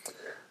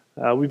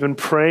 We've been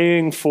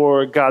praying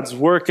for God's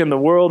work in the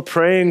world,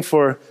 praying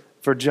for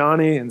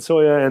Johnny and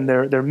Soya and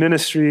their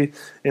ministry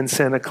in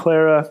Santa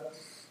Clara.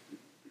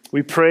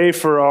 We pray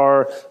for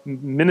our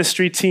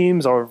ministry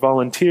teams, our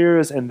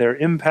volunteers, and their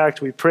impact.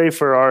 We pray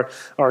for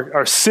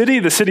our city,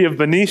 the city of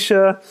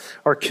Benicia,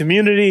 our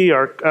community,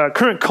 our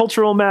current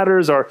cultural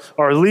matters,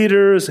 our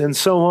leaders, and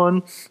so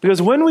on.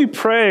 Because when we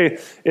pray,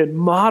 it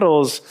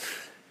models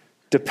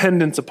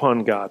dependence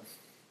upon God.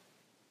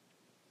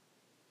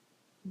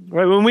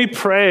 Right? When we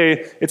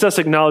pray, it's us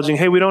acknowledging,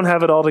 hey, we don't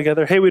have it all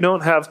together. Hey, we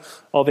don't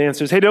have all the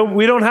answers. Hey,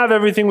 we don't have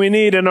everything we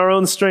need in our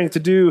own strength to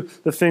do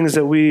the things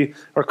that we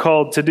are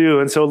called to do.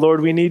 And so,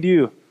 Lord, we need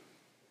you.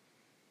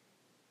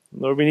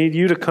 Lord, we need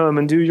you to come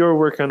and do your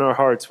work in our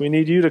hearts. We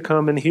need you to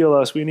come and heal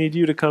us. We need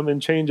you to come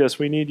and change us.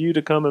 We need you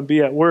to come and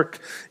be at work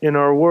in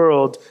our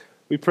world.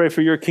 We pray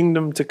for your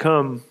kingdom to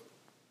come.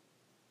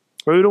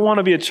 We don't want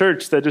to be a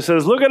church that just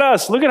says, look at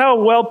us. Look at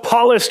how well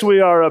polished we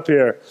are up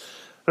here.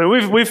 I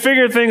mean, we've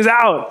figured things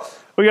out.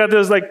 We got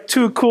those like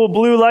 2 cool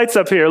blue lights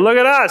up here. Look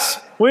at us.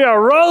 We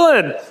are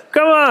rolling.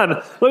 Come on.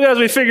 Look at us.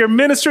 We figure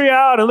ministry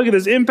out and look at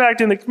this impact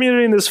in the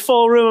community in this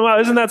full room. Wow,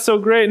 isn't that so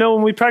great? No,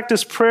 when we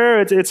practice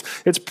prayer,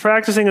 it's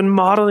practicing and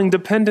modeling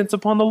dependence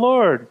upon the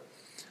Lord.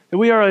 That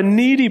we are a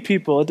needy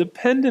people, a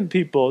dependent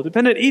people,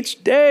 dependent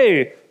each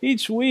day,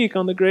 each week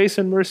on the grace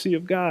and mercy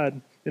of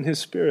God and His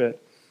Spirit.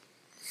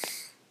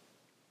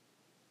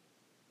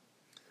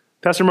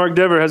 Pastor Mark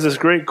Dever has this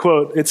great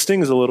quote. It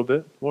stings a little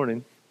bit.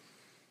 Warning.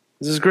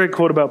 This is a great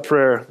quote about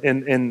prayer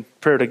and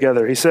prayer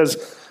together. He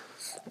says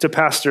to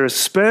pastors,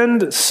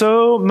 spend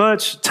so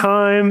much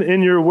time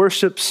in your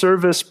worship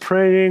service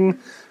praying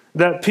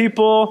that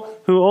people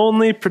who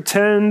only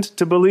pretend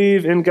to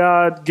believe in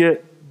God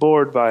get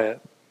bored by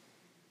it.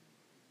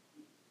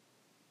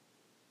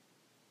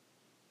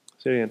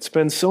 Say again,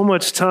 spend so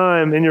much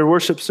time in your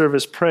worship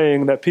service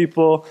praying that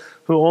people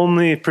who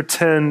only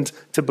pretend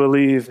to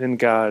believe in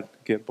God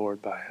get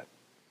bored by it.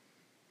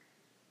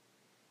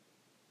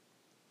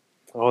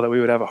 Oh, that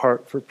we would have a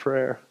heart for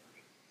prayer.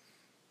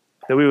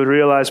 That we would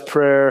realize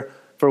prayer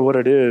for what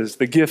it is,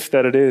 the gift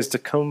that it is to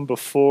come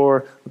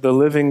before the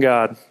living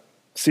God,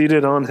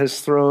 seated on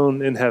His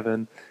throne in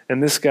heaven.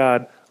 And this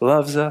God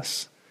loves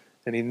us,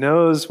 and He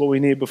knows what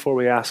we need before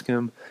we ask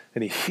Him,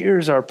 and He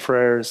hears our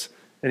prayers,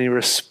 and He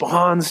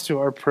responds to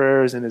our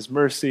prayers in His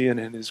mercy and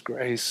in His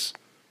grace.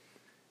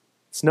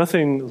 It's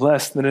nothing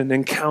less than an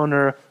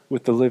encounter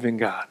with the living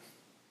God.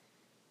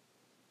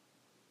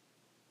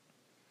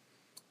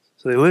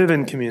 So they live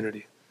in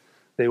community.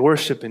 They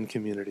worship in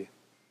community.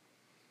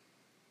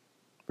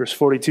 Verse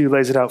 42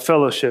 lays it out: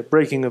 fellowship,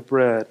 breaking of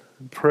bread,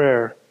 and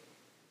prayer.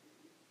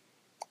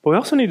 But we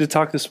also need to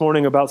talk this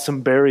morning about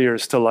some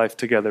barriers to life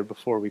together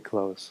before we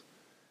close.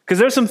 Because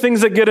there's some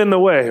things that get in the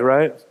way,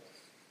 right?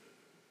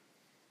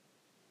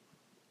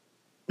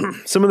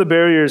 Some of the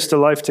barriers to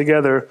life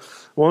together,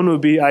 one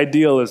would be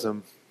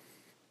idealism.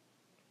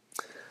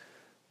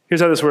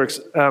 Here's how this works.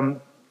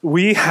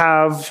 We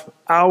have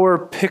our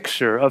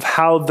picture of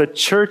how the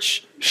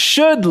church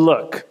should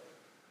look,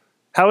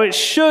 how it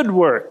should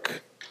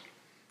work.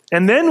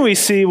 And then we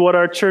see what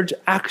our church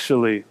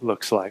actually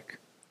looks like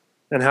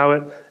and how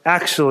it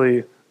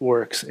actually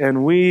works.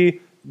 And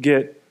we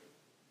get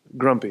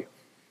grumpy.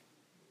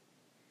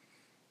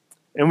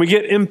 And we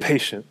get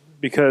impatient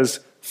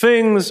because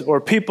things or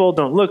people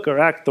don't look or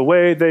act the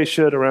way they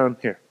should around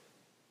here.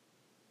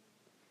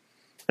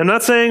 I'm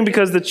not saying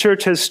because the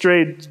church has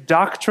strayed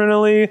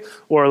doctrinally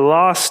or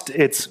lost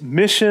its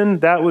mission.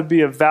 That would be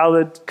a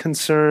valid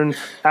concern,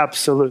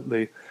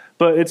 absolutely.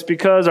 But it's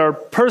because our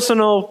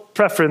personal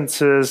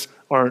preferences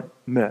aren't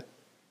met.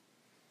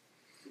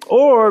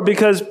 Or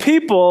because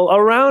people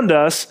around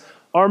us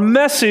are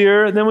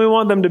messier than we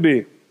want them to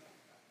be.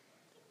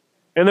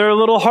 And they're a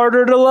little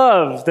harder to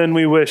love than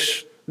we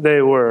wish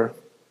they were.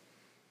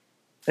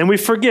 And we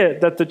forget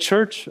that the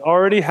church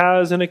already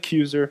has an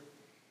accuser,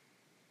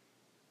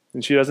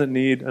 and she doesn't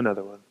need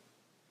another one.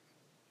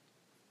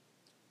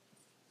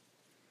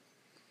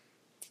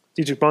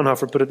 Dietrich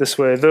Bonhoeffer put it this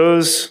way: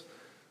 those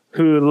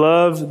who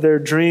love their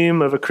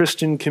dream of a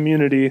Christian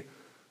community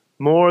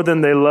more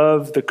than they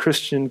love the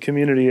Christian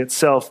community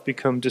itself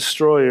become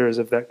destroyers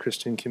of that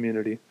Christian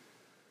community,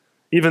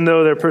 even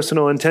though their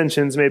personal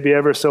intentions may be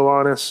ever so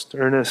honest,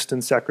 earnest,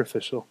 and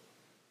sacrificial.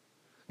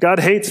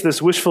 God hates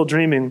this wishful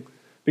dreaming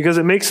because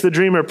it makes the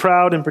dreamer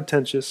proud and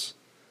pretentious.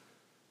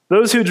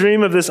 Those who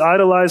dream of this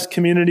idolized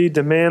community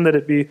demand that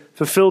it be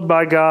fulfilled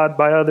by God,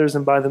 by others,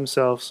 and by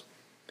themselves.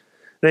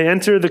 They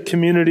enter the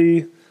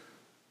community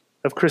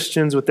of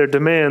Christians with their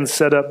demands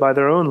set up by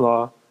their own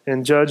law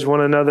and judge one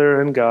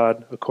another and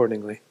God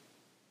accordingly.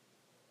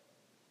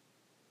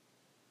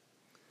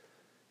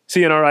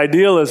 See, in our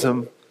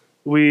idealism,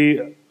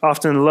 we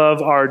often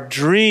love our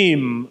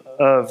dream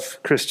of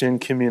Christian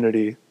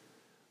community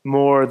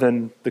more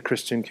than the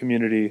Christian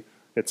community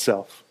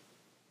itself.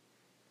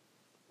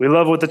 We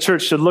love what the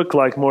church should look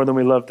like more than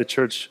we love the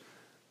church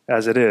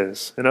as it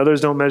is. And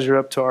others don't measure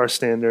up to our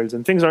standards,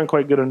 and things aren't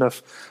quite good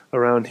enough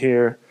around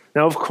here.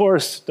 Now, of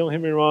course, don't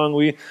get me wrong,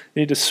 we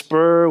need to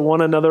spur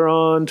one another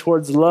on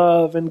towards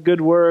love and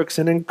good works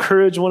and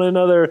encourage one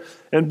another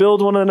and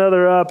build one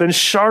another up and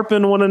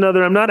sharpen one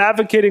another. I'm not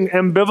advocating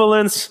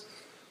ambivalence.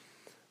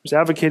 I'm just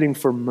advocating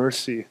for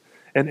mercy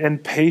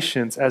and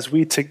patience as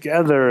we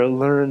together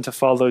learn to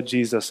follow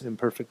Jesus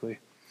imperfectly.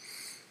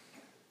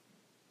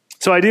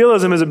 So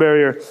idealism is a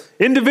barrier.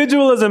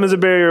 Individualism is a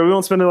barrier. We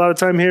won't spend a lot of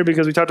time here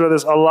because we talked about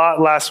this a lot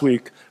last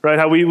week, right?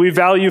 How we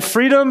value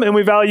freedom and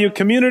we value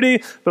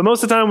community, but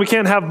most of the time we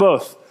can't have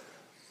both.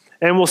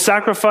 And we'll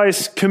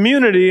sacrifice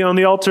community on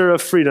the altar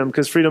of freedom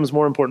because freedom is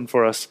more important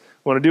for us.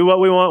 We want to do what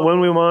we want, when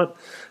we want,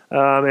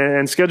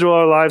 and schedule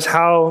our lives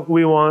how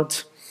we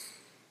want.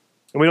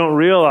 And we don't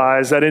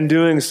realize that in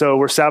doing so,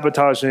 we're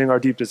sabotaging our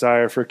deep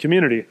desire for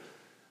community.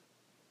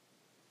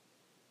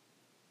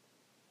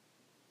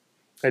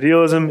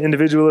 Idealism,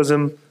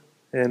 individualism,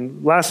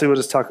 and lastly, we'll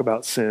just talk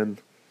about sin.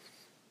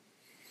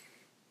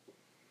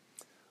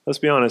 Let's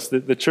be honest,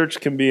 the church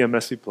can be a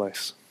messy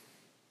place.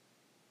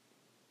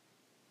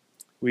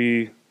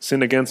 We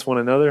sin against one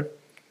another.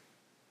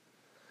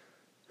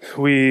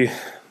 We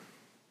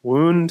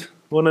wound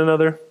one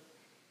another.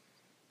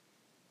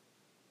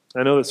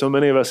 I know that so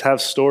many of us have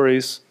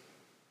stories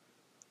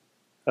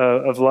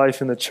of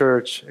life in the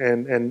church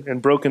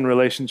and broken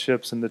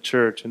relationships in the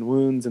church and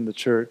wounds in the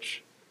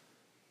church.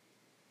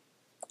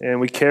 And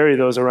we carry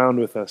those around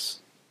with us.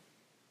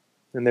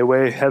 And they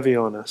weigh heavy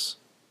on us.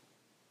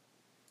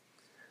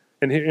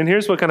 And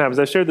here's what kind of happens.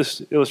 I shared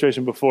this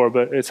illustration before,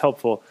 but it's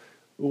helpful.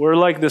 We're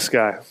like this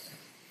guy.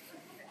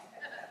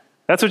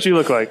 That's what you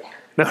look like.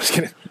 No, I'm just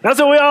kidding.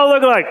 That's what we all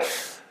look like.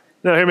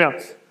 No, hear me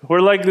out. We're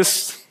like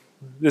this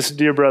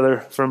dear brother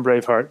from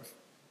Braveheart.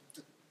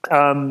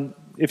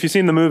 If you've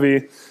seen the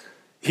movie,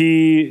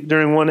 he,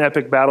 during one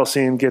epic battle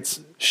scene, gets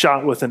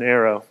shot with an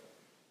arrow.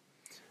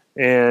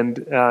 And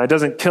it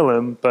doesn't kill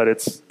him, but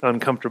it's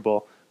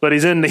uncomfortable. But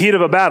he's in the heat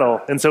of a battle,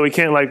 and so he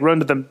can't run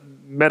to the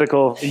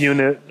medical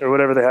unit or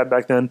whatever they had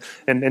back then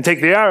and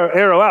take the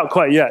arrow out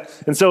quite yet.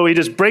 And so he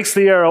just breaks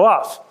the arrow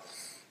off,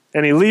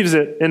 and he leaves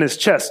it in his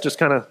chest, just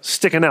kind of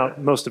sticking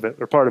out, most of it,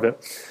 or part of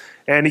it.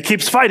 And he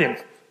keeps fighting.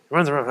 He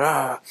runs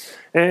around.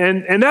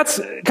 And that's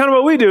kind of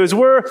what we do, is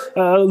we're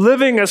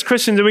living as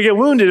Christians, and we get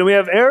wounded, and we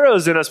have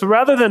arrows in us. But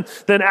rather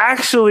than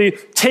actually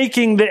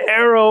taking the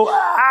arrow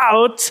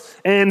out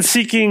and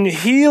seeking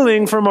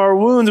healing from our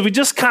wounds, we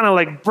just kind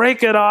of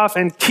break it off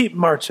and keep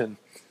marching.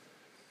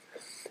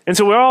 And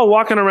so we're all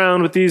walking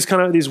around with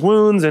these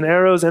wounds and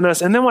arrows in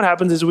us. And then what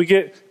happens is we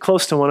get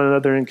close to one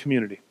another in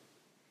community.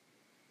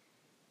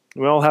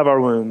 We all have our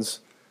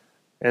wounds,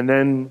 and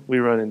then we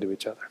run into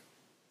each other.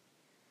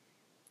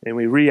 And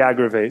we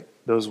re-aggravate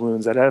those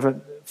wounds that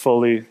haven't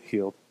fully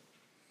healed.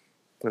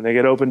 When they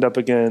get opened up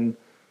again,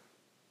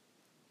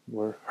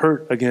 we're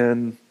hurt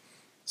again.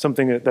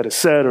 Something that is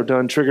said or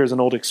done triggers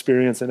an old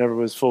experience that never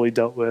was fully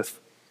dealt with.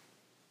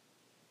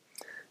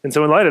 And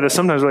so in light of this,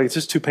 sometimes it's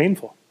just too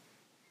painful.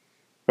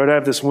 Right? I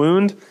have this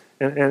wound,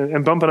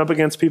 and bumping up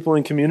against people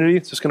in community,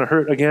 it's just going to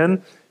hurt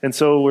again. And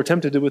so we're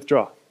tempted to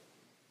withdraw.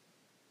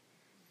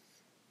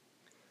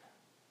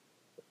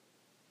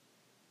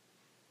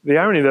 The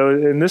irony, though,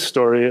 in this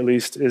story at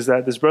least, is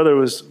that this brother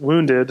was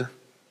wounded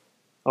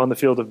on the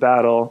field of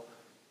battle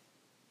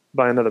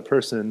by another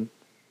person,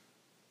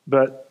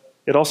 but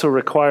it also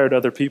required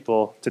other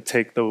people to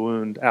take the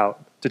wound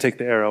out, to take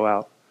the arrow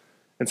out.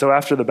 And so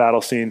after the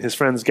battle scene, his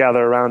friends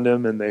gather around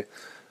him, and they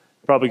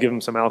probably give him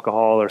some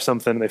alcohol or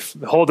something. They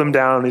hold him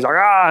down, and he's like,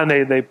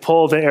 and they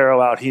pull the arrow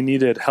out. He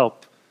needed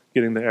help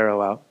getting the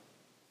arrow out.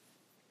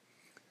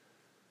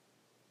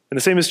 And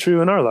the same is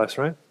true in our lives,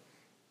 right?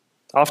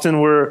 Often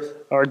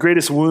our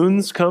greatest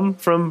wounds come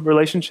from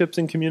relationships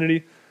in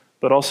community,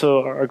 but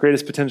also our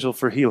greatest potential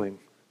for healing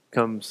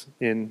comes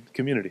in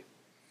community,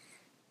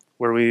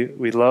 where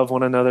we love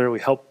one another, we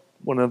help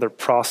one another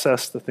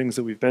process the things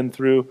that we've been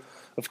through.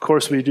 Of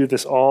course, we do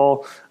this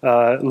all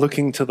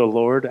looking to the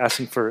Lord,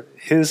 asking for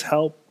His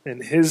help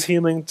and His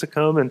healing to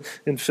come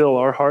and fill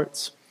our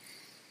hearts.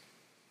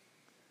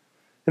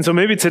 And so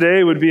maybe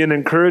today would be an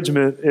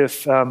encouragement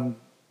if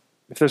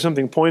there's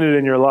something pointed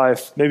in your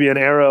life, maybe an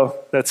arrow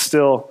that's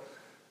still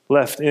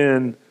left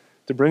in,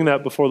 to bring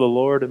that before the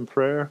Lord in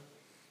prayer.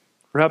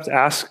 Perhaps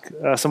ask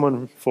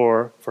someone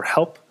for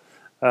help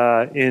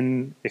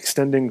in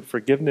extending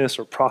forgiveness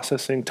or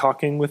processing,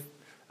 talking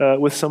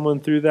with someone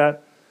through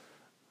that.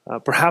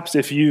 Perhaps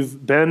if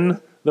you've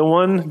been the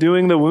one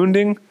doing the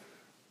wounding,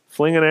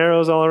 flinging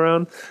arrows all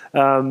around.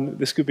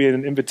 This could be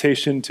an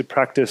invitation to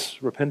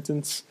practice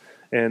repentance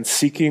and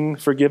seeking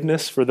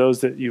forgiveness for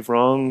those that you've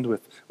wronged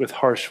with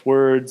harsh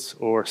words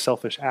or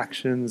selfish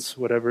actions,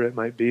 whatever it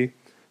might be.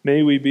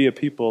 May we be a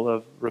people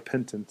of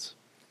repentance.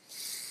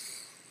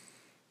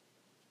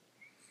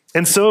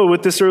 And so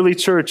with this early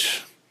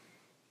church,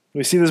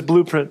 we see this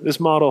blueprint, this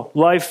model,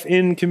 life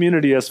in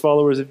community as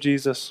followers of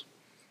Jesus,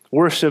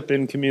 worship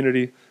in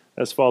community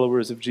as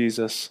followers of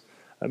Jesus.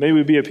 May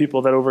we be a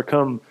people that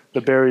overcome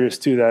the barriers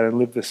to that and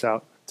live this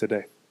out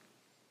today.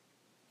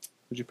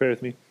 Would you pray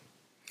with me?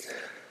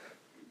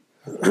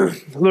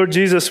 Lord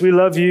Jesus, we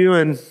love you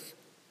and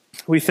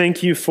we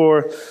thank you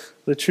for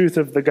the truth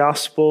of the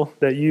gospel,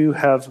 that you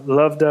have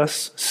loved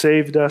us,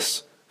 saved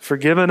us,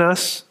 forgiven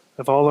us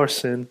of all our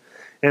sin.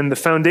 And the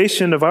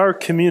foundation of our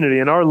community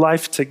and our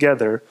life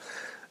together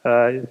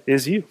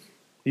is you.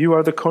 You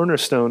are the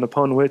cornerstone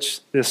upon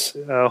which this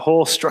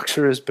whole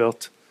structure is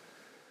built.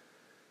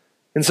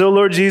 And so,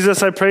 Lord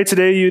Jesus, I pray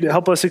today you'd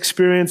help us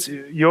experience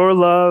your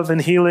love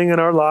and healing in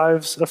our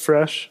lives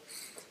afresh.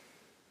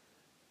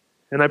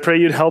 And I pray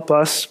you'd help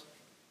us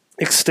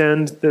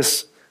extend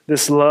this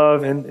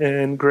love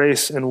and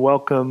grace and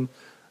welcome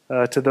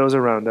to those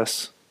around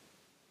us.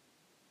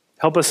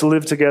 Help us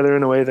live together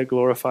in a way that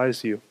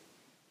glorifies you.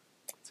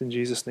 It's in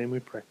Jesus' name we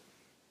pray.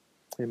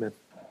 Amen.